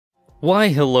Why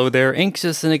hello there,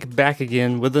 AnxiousCynic back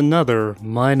again with another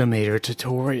Mine-imator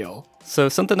tutorial. So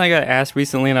something I got asked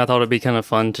recently and I thought it'd be kind of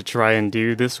fun to try and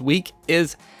do this week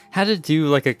is how to do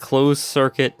like a closed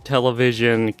circuit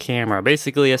television camera,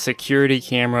 basically a security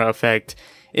camera effect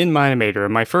in Mine-imator.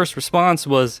 And my first response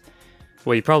was,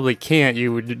 well, you probably can't,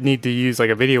 you would need to use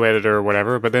like a video editor or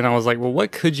whatever, but then I was like, well,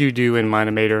 what could you do in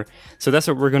Mine-imator? So that's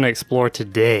what we're going to explore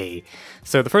today.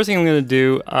 So the first thing I'm going to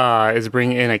do is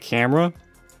bring in a camera.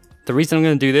 The reason I'm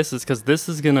going to do this is because this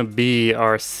is going to be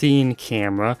our scene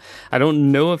camera. I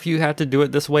don't know if you have to do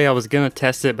it this way. I was going to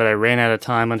test it, but I ran out of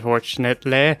time,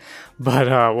 unfortunately.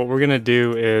 But what we're going to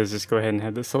do is just go ahead and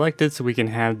have this selected so we can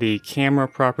have the camera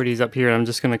properties up here. I'm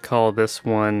just going to call this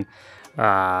one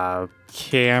Camera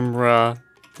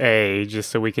A,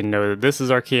 just so we can know that this is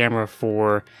our camera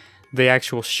for the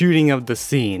actual shooting of the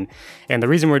scene. And the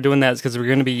reason we're doing that is because we're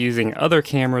going to be using other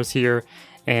cameras here.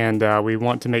 And we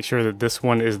want to make sure that this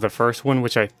one is the first one,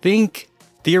 which I think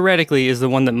theoretically is the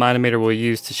one that Mine-imator will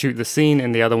use to shoot the scene,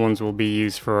 and the other ones will be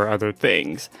used for other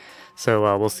things.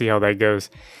 So we'll see how that goes.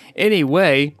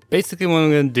 Anyway, basically what I'm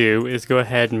going to do is go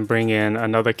ahead and bring in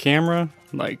another camera,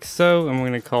 like so, and we're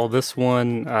going to call this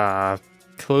one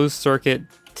Closed Circuit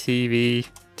TV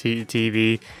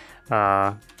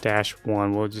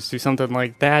 -1. We'll just do something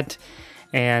like that.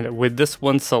 And with this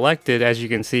one selected, as you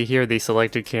can see here, the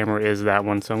selected camera is that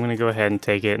one. So I'm going to go ahead and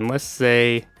take it. And let's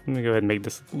say, I'm going to go ahead and make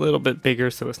this a little bit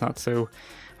bigger so it's not so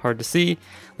hard to see.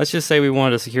 Let's just say we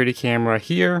wanted a security camera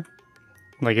here.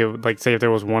 Like say if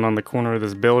there was one on the corner of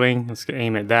this building, let's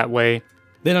aim it that way.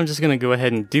 Then I'm just going to go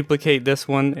ahead and duplicate this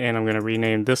one. And I'm going to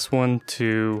rename this one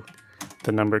to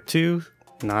the number 2,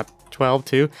 not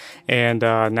 12-2. And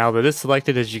now that it's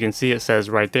selected, as you can see, it says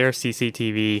right there,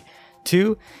 CCTV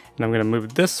 2. And I'm going to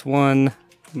move this one,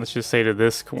 let's just say to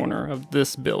this corner of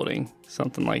this building,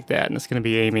 something like that. And it's going to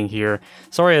be aiming here.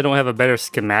 Sorry, I don't have a better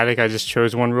schematic. I just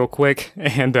chose one real quick,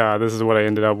 and this is what I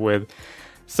ended up with.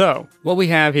 So what we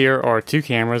have here are two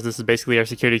cameras. This is basically our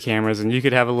security cameras, and you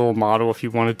could have a little model if you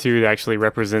wanted to actually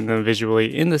represent them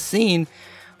visually in the scene.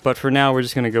 But for now, we're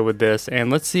just going to go with this,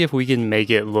 and let's see if we can make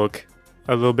it look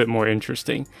a little bit more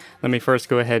interesting. Let me first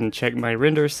go ahead and check my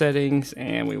render settings,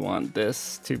 and we want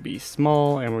this to be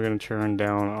small, and we're going to turn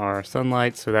down our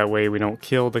sunlight so that way we don't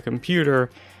kill the computer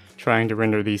trying to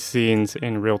render these scenes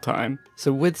in real time.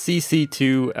 So with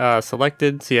CC2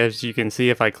 selected, see, as you can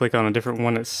see, if I click on a different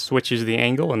one, it switches the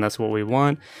angle, and that's what we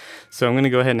want. So I'm going to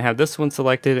go ahead and have this one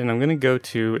selected, and I'm going to go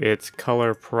to its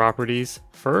color properties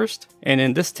first. And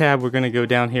in this tab, we're going to go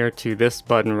down here to this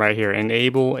button right here,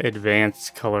 Enable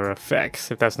Advanced Color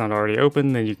Effects. If that's not already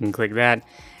open, then you can click that.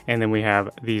 And then we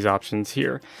have these options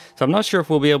here. So I'm not sure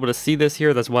if we'll be able to see this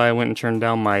here. That's why I went and turned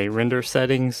down my render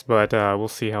settings, but we'll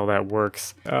see how that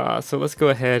works. So let's go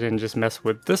ahead and just mess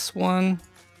with this one.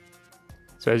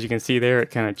 So as you can see there,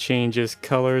 it kind of changes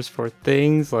colors for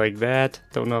things like that.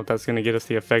 Don't know if that's going to get us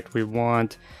the effect we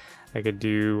want. I could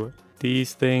do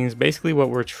these things. Basically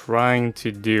what we're trying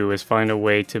to do is find a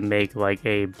way to make like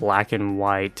a black and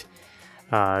white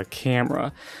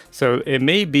camera. So it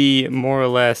may be more or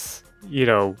less, you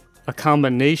know, a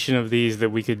combination of these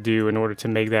that we could do in order to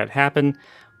make that happen,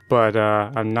 but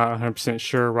I'm not 100%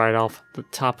 sure right off the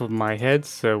top of my head,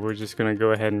 so we're just going to go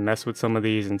ahead and mess with some of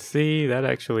these and see. That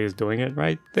actually is doing it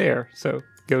right there. So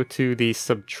go to the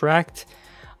subtract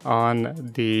on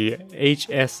the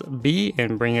HSB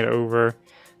and bring it over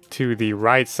to the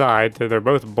right side. They're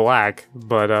both black,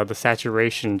 but the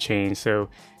saturation changed, so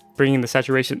bringing the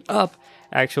saturation up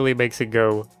actually makes it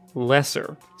go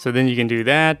lesser. So then you can do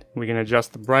that. We can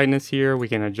adjust the brightness here. We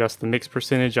can adjust the mix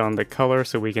percentage on the color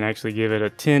so we can actually give it a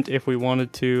tint if we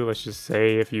wanted to. Let's just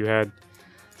say if you had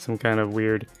some kind of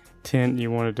weird tint,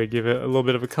 you wanted to give it a little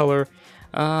bit of a color.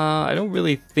 I don't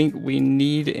really think we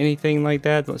need anything like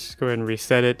that. Let's just go ahead and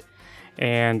reset it.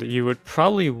 And you would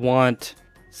probably want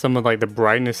some of like the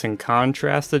brightness and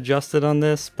contrast adjusted on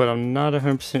this, but I'm not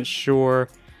 100% sure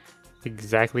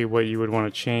exactly what you would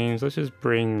want to change. Let's just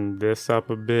bring this up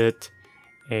a bit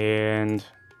and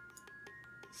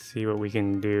see what we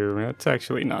can do. That's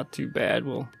actually not too bad.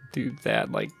 We'll do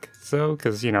that like so,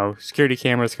 because, you know, security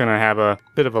cameras going to have a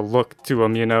bit of a look to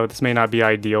them, you know. This may not be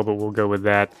ideal, but we'll go with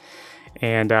that.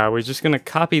 And we're just going to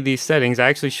copy these settings. I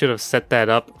actually should have set that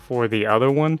up for the other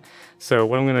one. So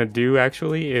what I'm going to do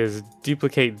actually is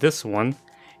duplicate this one,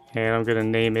 and I'm going to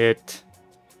name it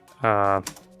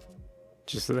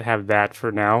just have that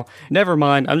for now. Never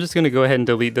mind, I'm just going to go ahead and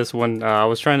delete this one. I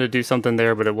was trying to do something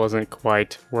there, but it wasn't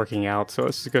quite working out. So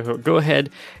let's just go ahead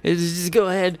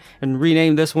and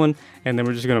rename this one, and then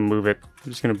we're just going to move it.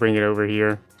 I'm just going to bring it over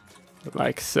here.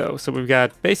 like so. So we've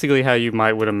got basically how you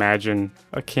would imagine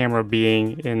a camera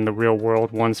being in the real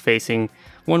world. One's facing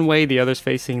one way, the other's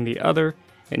facing the other,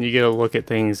 and you get a look at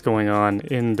things going on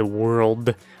in the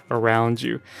world around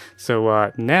you.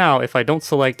 So now if I don't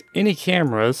select any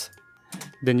cameras,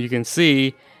 then you can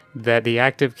see that the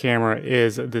active camera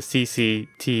is the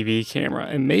CCTV camera,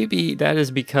 and maybe that is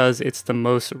because it's the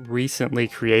most recently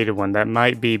created one. That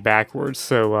might be backwards,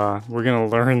 so we're gonna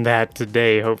learn that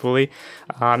today, hopefully.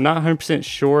 I'm not 100%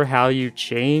 sure how you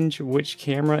change which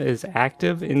camera is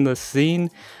active in the scene,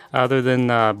 other than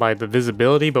by the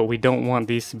visibility, but we don't want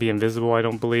these to be invisible, I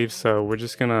don't believe, so we're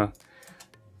just gonna...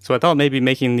 So I thought maybe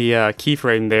making the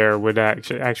keyframe there would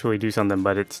actually do something,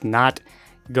 but it's not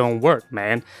gonna work,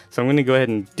 man. So I'm gonna go ahead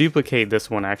and duplicate this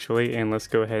one actually, and let's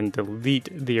go ahead and delete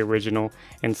the original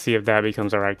and see if that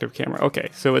becomes our active camera. Okay,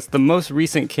 so it's the most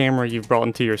recent camera you've brought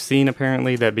into your scene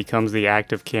apparently that becomes the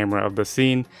active camera of the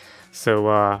scene.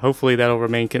 So hopefully that'll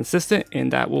remain consistent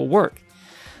and that will work.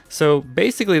 So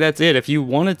basically that's it. If you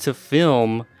wanted to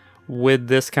film with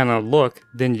this kind of look,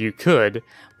 then you could.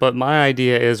 But my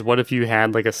idea is, what if you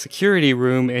had like a security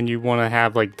room and you want to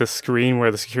have like the screen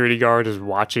where the security guard is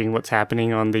watching what's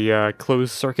happening on the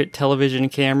closed circuit television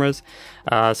cameras.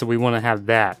 So we want to have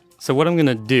that. So what I'm going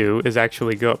to do is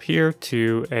actually go up here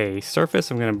to a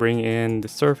surface. I'm going to bring in the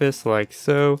surface like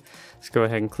so. Let's go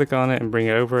ahead and click on it and bring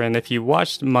it over. And if you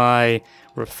watched my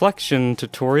reflection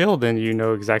tutorial, then you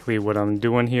know exactly what I'm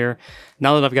doing here.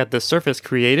 Now that I've got the surface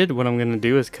created, what I'm going to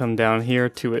do is come down here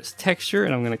to its texture,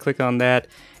 and I'm going to click on that,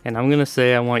 and I'm going to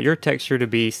say I want your texture to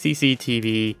be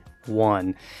CCTV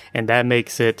 1, and that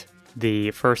makes it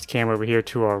the first camera over here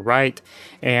to our right,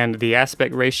 and the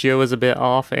aspect ratio is a bit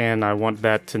off, and I want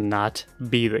that to not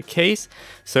be the case.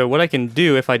 So what I can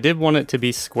do, if I did want it to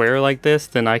be square like this,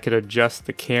 then I could adjust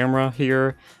the camera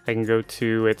here. I can go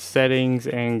to its settings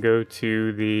and go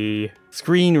to the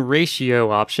screen ratio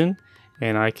option,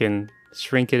 and I can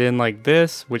shrink it in like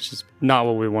this, which is not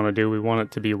what we want to do. We want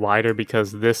it to be wider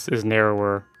because this is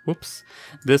narrower. Whoops,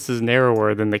 this is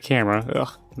narrower than the camera.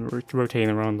 Ugh, we're rotating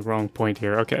around the wrong point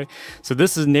here. Okay, so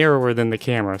this is narrower than the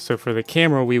camera. So for the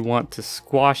camera, we want to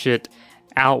squash it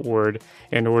outward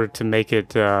in order to make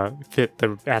it fit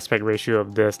the aspect ratio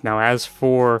of this. Now, as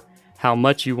for how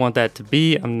much you want that to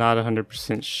be, I'm not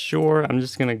 100% sure. I'm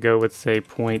just gonna go with, say,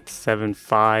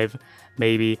 0.75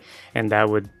 maybe, and that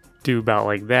would do about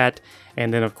like that.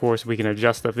 And then of course we can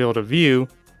adjust the field of view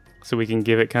so we can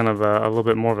give it kind of a little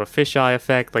bit more of a fisheye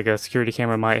effect like a security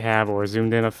camera might have, or a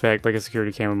zoomed in effect like a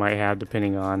security camera might have,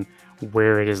 depending on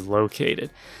where it is located.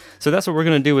 So that's what we're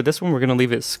going to do with this one. We're going to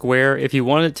leave it square. If you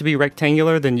want it to be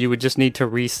rectangular, then you would just need to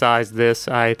resize this.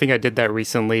 I think I did that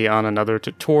recently on another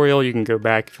tutorial. You can go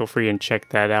back, feel free and check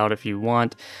that out if you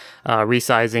want.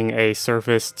 Resizing a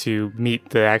surface to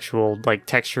meet the actual like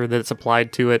texture that it's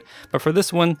applied to it. But for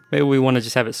this one, maybe we want to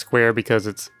just have it square because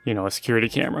it's, you know, a security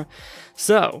camera.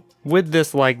 So with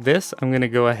this like this, I'm going to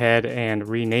go ahead and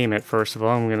rename it. First of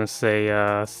all, I'm going to say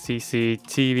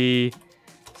CCTV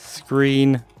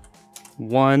Screen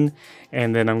 1,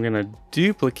 and then I'm going to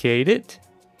duplicate it,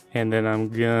 and then I'm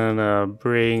going to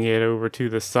bring it over to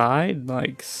the side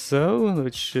like so,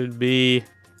 which should be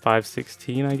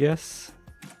 516, I guess.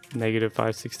 Negative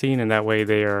 516, and that way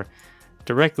they are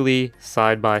directly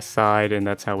side by side, and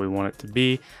that's how we want it to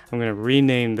be. I'm going to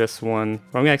rename this one.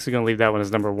 I'm actually going to leave that one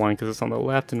as number 1 because it's on the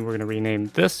left, and we're going to rename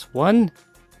this one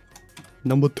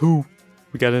number 2.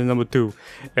 We got it in number 2.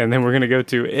 And then we're going to go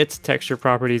to its texture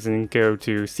properties and go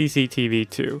to CCTV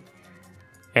 2.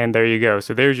 And there you go.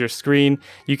 So there's your screen.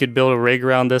 You could build a rig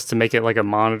around this to make it like a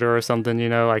monitor or something, you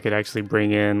know. I could actually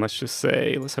bring in, let's just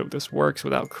say, let's hope this works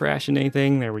without crashing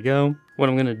anything. There we go. What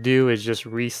I'm going to do is just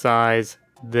resize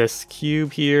this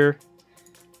cube here.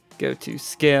 Go to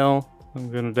scale.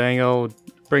 I'm going to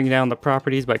bring down the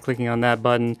properties by clicking on that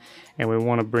button. And we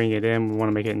want to bring it in. We want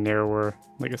to make it narrower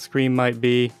like a screen might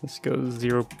be. Let's go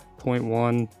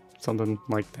 0.1. Something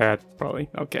like that, probably.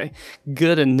 Okay,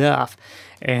 good enough.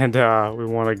 And we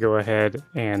want to go ahead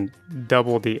and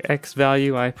double the X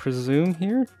value, I presume,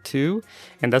 here, 2.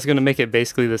 And that's going to make it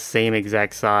basically the same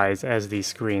exact size as these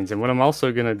screens. And what I'm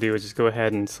also going to do is just go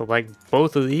ahead and select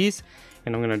both of these,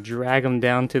 and I'm going to drag them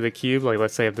down to the cube. Like,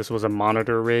 let's say if this was a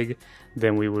monitor rig,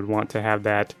 then we would want to have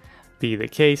that be the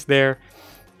case there.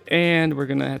 And we're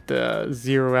gonna have to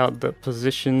zero out the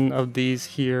position of these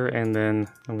here, and then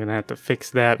I'm gonna have to fix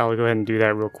that. I'll go ahead and do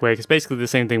that real quick. It's basically the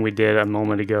same thing we did a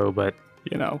moment ago, but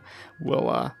you know,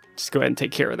 we'll just go ahead and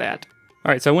take care of that.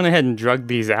 Alright, so I went ahead and drug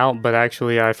these out, but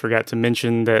actually I forgot to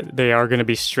mention that they are gonna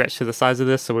be stretched to the size of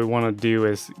this, so what we wanna do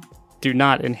is do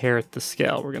not inherit the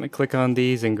scale. We're going to click on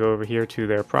these and go over here to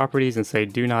their properties and say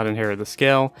do not inherit the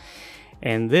scale.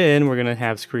 And then we're going to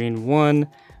have screen 1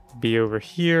 be over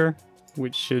here,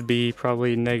 which should be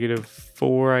probably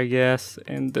 -4, I guess.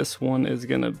 And this one is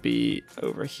going to be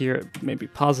over here at maybe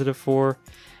 +4.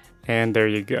 And there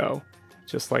you go.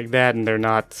 Just like that. And they're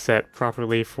not set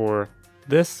properly for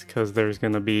this because there's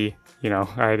going to be, you know,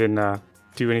 I didn't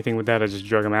do anything with that. I just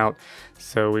drug them out.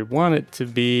 So we want it to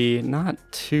be not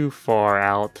too far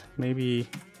out. Maybe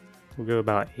we'll go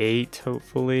about 8,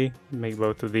 hopefully. Make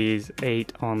both of these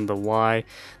 8 on the Y.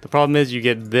 The problem is you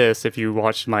get this if you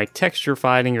watched my texture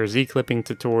fighting or Z-clipping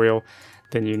tutorial,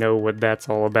 then you know what that's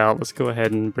all about. Let's go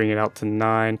ahead and bring it out to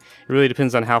 9. It really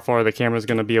depends on how far the camera is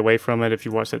going to be away from it. If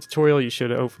you watch that tutorial, you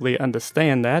should hopefully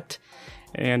understand that.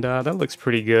 And that looks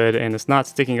pretty good, and it's not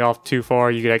sticking off too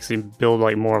far. You could actually build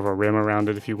like more of a rim around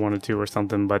it if you wanted to or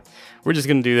something, but we're just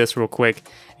going to do this real quick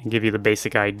and give you the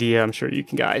basic idea. I'm sure you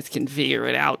guys can figure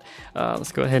it out.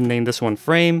 Let's go ahead and name this one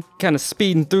frame. Kind of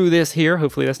speeding through this here.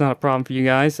 Hopefully that's not a problem for you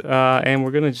guys. And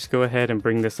we're going to just go ahead and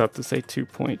bring this up to say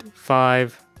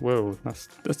 2.5. Whoa,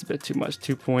 that's a bit too much.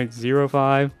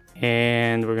 2.05.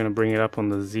 And we're going to bring it up on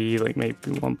the Z, like maybe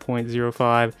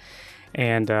 1.05.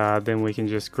 And then we can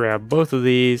just grab both of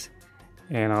these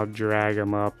and I'll drag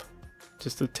them up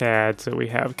just a tad so we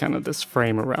have kind of this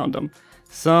frame around them.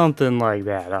 Something like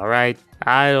that, all right?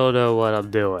 I don't know what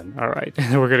I'm doing. All right,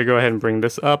 we're gonna go ahead and bring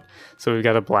this up. So we've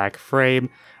got a black frame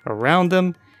around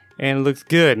them and it looks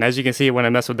good. And as you can see, when I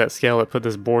mess with that scale, it put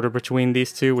this border between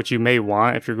these two, which you may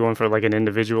want if you're going for like an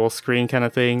individual screen kind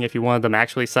of thing. If you wanted them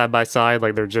actually side by side,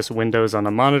 like they're just windows on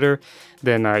a monitor,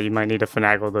 then you might need to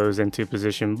finagle those into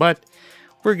position, but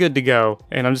we're good to go.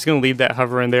 And I'm just going to leave that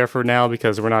hovering there for now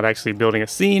because we're not actually building a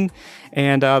scene.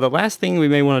 And the last thing we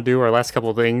may want to do, our last couple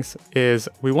of things, is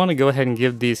we want to go ahead and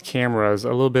give these cameras a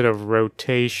little bit of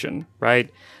rotation,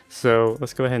 right? So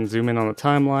let's go ahead and zoom in on the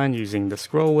timeline using the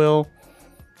scroll wheel.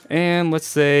 And let's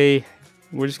say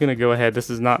we're just going to go ahead. This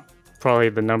is not probably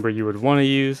the number you would want to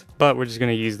use, but we're just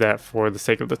going to use that for the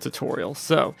sake of the tutorial.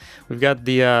 So we've got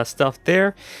the stuff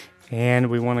there, and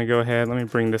we want to go ahead. Let me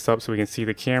bring this up so we can see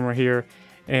the camera here.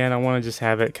 And I want to just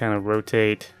have it kind of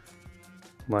rotate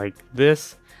like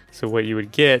this. So what you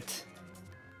would get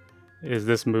is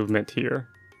this movement here.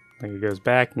 Like it goes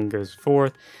back and goes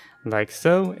forth like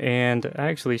so. And I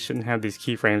actually shouldn't have these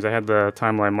keyframes. I had the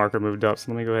timeline marker moved up.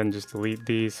 So let me go ahead and just delete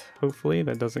these. Hopefully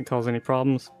that doesn't cause any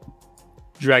problems.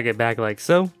 Drag it back like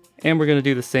so. And we're going to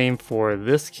do the same for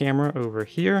this camera over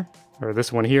here. Or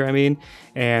this one here, I mean.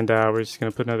 And we're just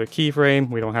going to put another keyframe.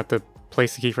 We don't have to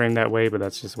place the keyframe that way, but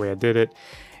that's just the way I did it.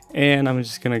 And I'm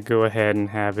just going to go ahead and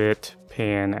have it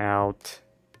pan out.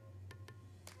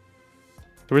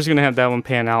 We're just going to have that one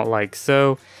pan out like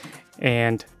so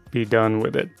and be done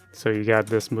with it. So you got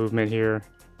this movement here.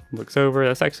 Looks over.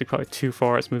 That's actually probably too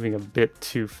far. It's moving a bit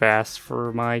too fast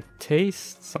for my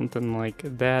taste. Something like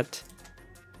that.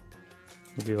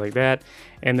 We'll do like that.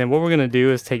 And then what we're going to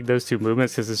do is take those two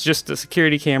movements, because it's just a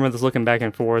security camera that's looking back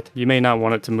and forth. You may not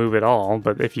want it to move at all,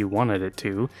 but if you wanted it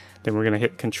to, then we're going to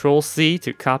hit Control-C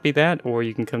to copy that, or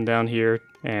you can come down here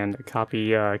and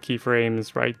copy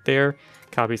keyframes right there.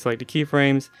 Copy selected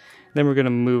keyframes. Then we're going to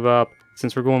move up.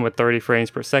 Since we're going with 30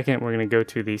 frames per second, we're going to go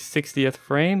to the 60th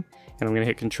frame, and I'm going to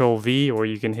hit Control-V, or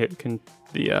you can hit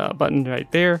the button right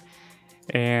there.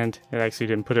 And it actually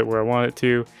didn't put it where I want it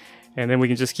to. And then we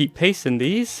can just keep pasting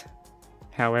these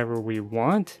however we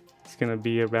want. It's going to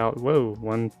be about,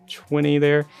 120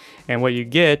 there. And what you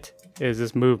get is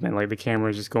this movement, like the camera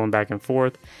is just going back and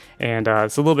forth. And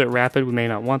it's a little bit rapid. We may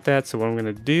not want that. So what I'm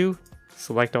going to do,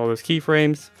 select all those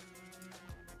keyframes,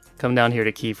 come down here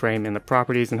to keyframe in the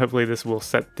properties, and hopefully this will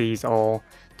set these all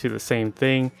to the same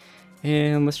thing.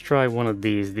 And let's try one of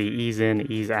these, the ease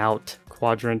in, ease out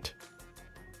quadrant.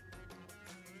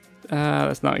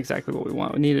 That's not exactly what we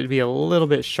want. We need it to be a little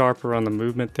bit sharper on the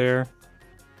movement there.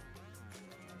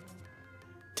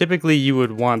 Typically you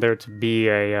would want there to be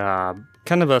a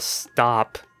kind of a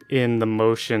stop in the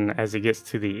motion as it gets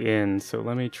to the end. So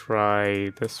let me try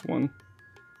this one.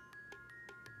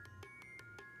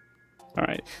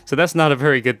 Alright, so that's not a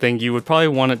very good thing. You would probably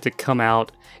want it to come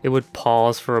out, it would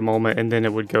pause for a moment, and then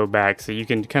it would go back. So you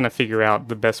can kind of figure out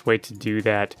the best way to do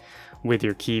that with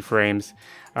your keyframes.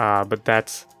 But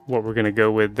that's what we're going to go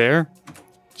with there,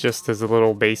 just as a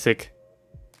little basic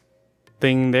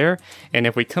thing there. And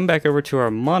if we come back over to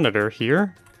our monitor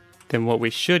here, then what we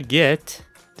should get,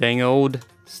 dang old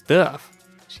stuff,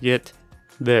 should get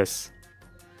this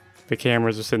the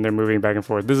cameras are sitting there moving back and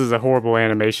forth. This is a horrible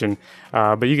animation,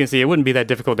 but you can see it wouldn't be that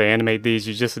difficult to animate these.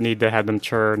 You just need to have them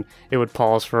churn. It would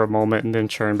pause for a moment and then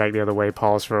churn back the other way,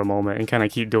 pause for a moment, and kind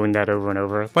of keep doing that over and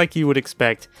over, like you would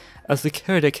expect a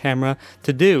security camera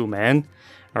to do, man.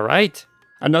 All right.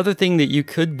 Another thing that you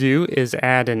could do is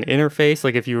add an interface,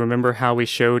 like if you remember how we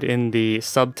showed in the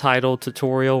subtitle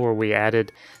tutorial where we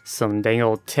added some dang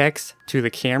old text to the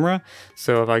camera.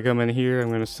 So if I come in here, I'm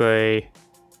going to say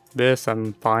this,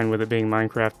 I'm fine with it being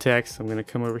Minecraft text. I'm going to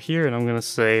come over here and I'm going to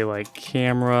say like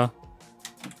camera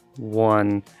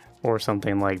 1 or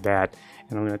something like that.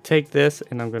 And I'm going to take this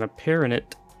and I'm going to parent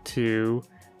it to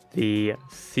the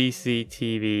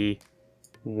CCTV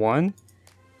 1.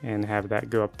 And have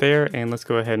that go up there, and let's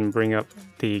go ahead and bring up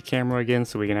the camera again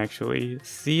so we can actually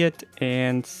see it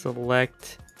and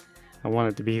select. I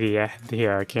want it to be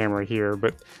the camera here,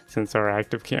 but since our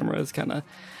active camera is kind of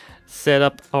set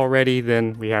up already,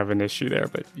 then we have an issue there,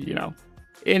 but you know.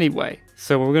 Anyway,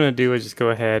 so what we're gonna do is just go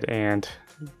ahead and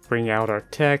bring out our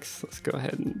text. Let's go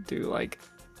ahead and do like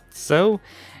so.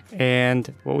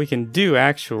 And what we can do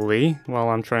actually, while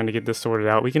I'm trying to get this sorted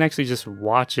out, we can actually just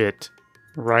watch it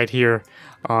right here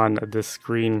on the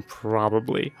screen,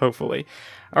 probably, hopefully.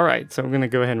 All right, so I'm gonna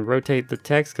go ahead and rotate the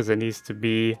text because it needs to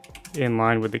be in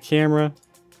line with the camera.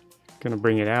 Gonna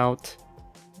bring it out,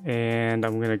 and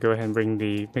I'm gonna go ahead and bring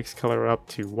the mix color up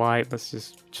to white.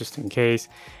 Let's just in case,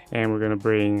 and we're gonna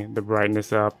bring the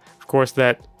brightness up. Of course,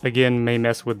 that again may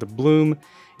mess with the bloom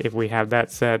if we have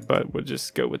that set, but we'll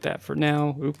just go with that for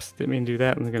now. Oops, didn't mean to do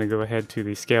that. I'm gonna go ahead to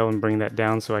the scale and bring that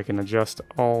down so I can adjust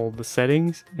all the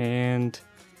settings and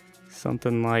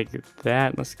something like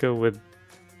that. Let's go with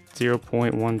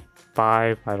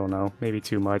 0.15. I don't know, maybe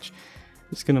too much.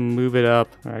 Just gonna move it up,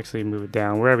 or actually move it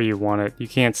down, wherever you want it. You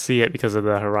can't see it because of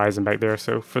the horizon back there,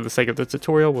 so for the sake of the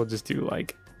tutorial, we'll just do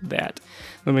like that.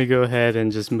 Let me go ahead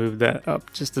and just move that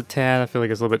up just a tad. I feel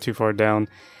like it's a little bit too far down.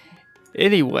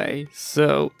 Anyway,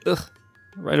 so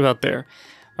right about there.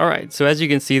 All right, so as you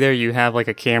can see there, you have like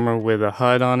a camera with a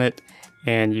HUD on it,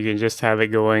 and you can just have it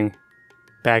going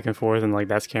back and forth, and like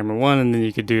that's camera 1, and then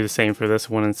you could do the same for this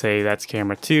one and say that's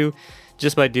camera 2,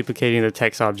 just by duplicating the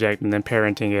text object and then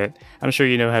parenting it. I'm sure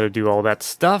you know how to do all that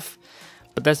stuff,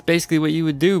 but that's basically what you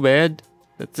would do, man.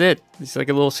 That's it. It's like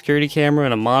a little security camera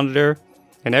and a monitor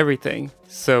and everything.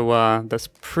 So that's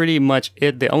pretty much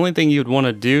it. The only thing you'd want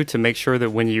to do to make sure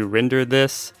that when you render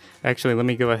this, actually let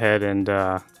me go ahead and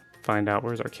find out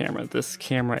where's our camera. This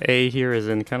camera A here is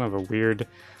in kind of a weird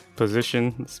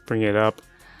position. Let's bring it up.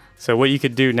 So what you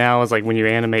could do now is like when you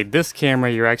animate this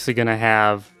camera, you're actually going to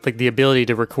have like the ability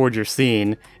to record your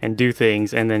scene and do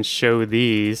things and then show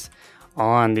these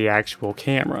on the actual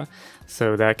camera.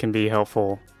 So that can be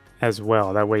helpful as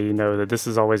well. That way you know that this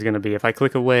is always going to be, if I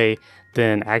click away,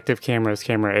 then active camera is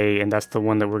camera A, and that's the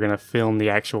one that we're going to film the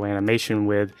actual animation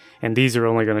with, and these are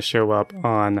only going to show up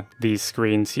on these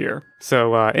screens here.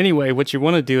 So anyway, what you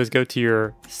want to do is go to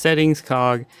your settings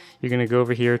cog. You're going to go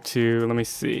over here to, let me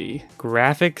see,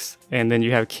 graphics, and then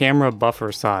you have camera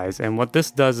buffer size, and what this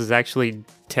does is actually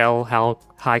tell how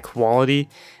high quality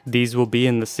these will be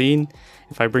in the scene.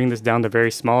 If I bring this down to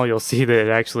very small, you'll see that it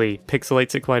actually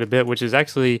pixelates it quite a bit, which is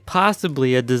actually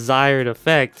possibly a desired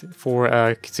effect for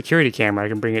a security camera. I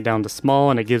can bring it down to small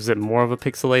and it gives it more of a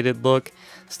pixelated look,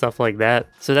 stuff like that.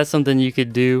 So that's something you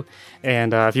could do.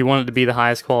 And if you want it to be the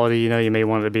highest quality, you know, you may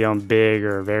want it to be on big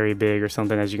or very big or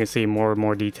something. As you can see, more and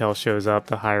more detail shows up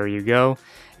the higher you go.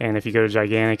 And if you go to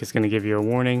gigantic, it's going to give you a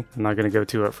warning. I'm not going to go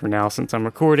to it for now since I'm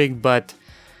recording, but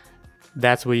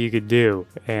that's what you could do.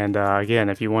 And again,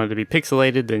 if you want it to be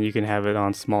pixelated, then you can have it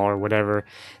on small or whatever.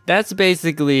 That's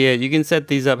basically it. You can set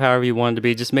these up however you want it to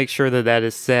be. Just make sure that that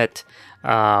is set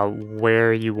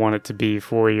where you want it to be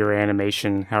for your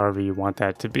animation, however you want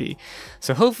that to be.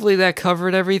 So hopefully that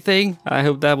covered everything. I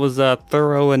hope that was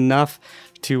thorough enough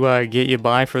to get you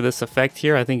by for this effect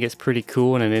here. I think it's pretty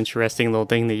cool and an interesting little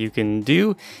thing that you can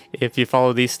do if you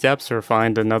follow these steps or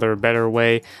find another better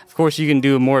way. Of course, you can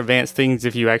do more advanced things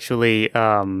if you actually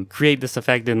create this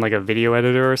effect in like a video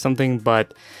editor or something,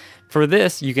 but for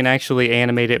this, you can actually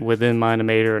animate it within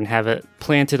Mine-imator and have it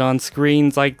planted on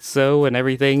screens like so and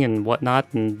everything and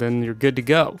whatnot, and then you're good to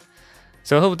go.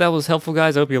 So I hope that was helpful,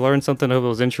 guys. I hope you learned something. I hope it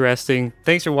was interesting.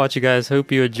 Thanks for watching, guys.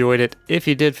 Hope you enjoyed it. If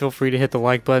you did, feel free to hit the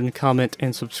like button, comment,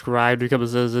 and subscribe to become a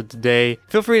citizen today.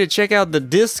 Feel free to check out the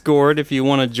Discord if you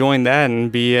want to join that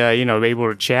and be, you know, able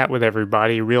to chat with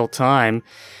everybody real time.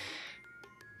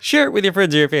 Share it with your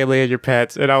friends, your family, and your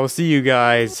pets, and I will see you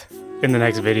guys in the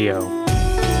next video.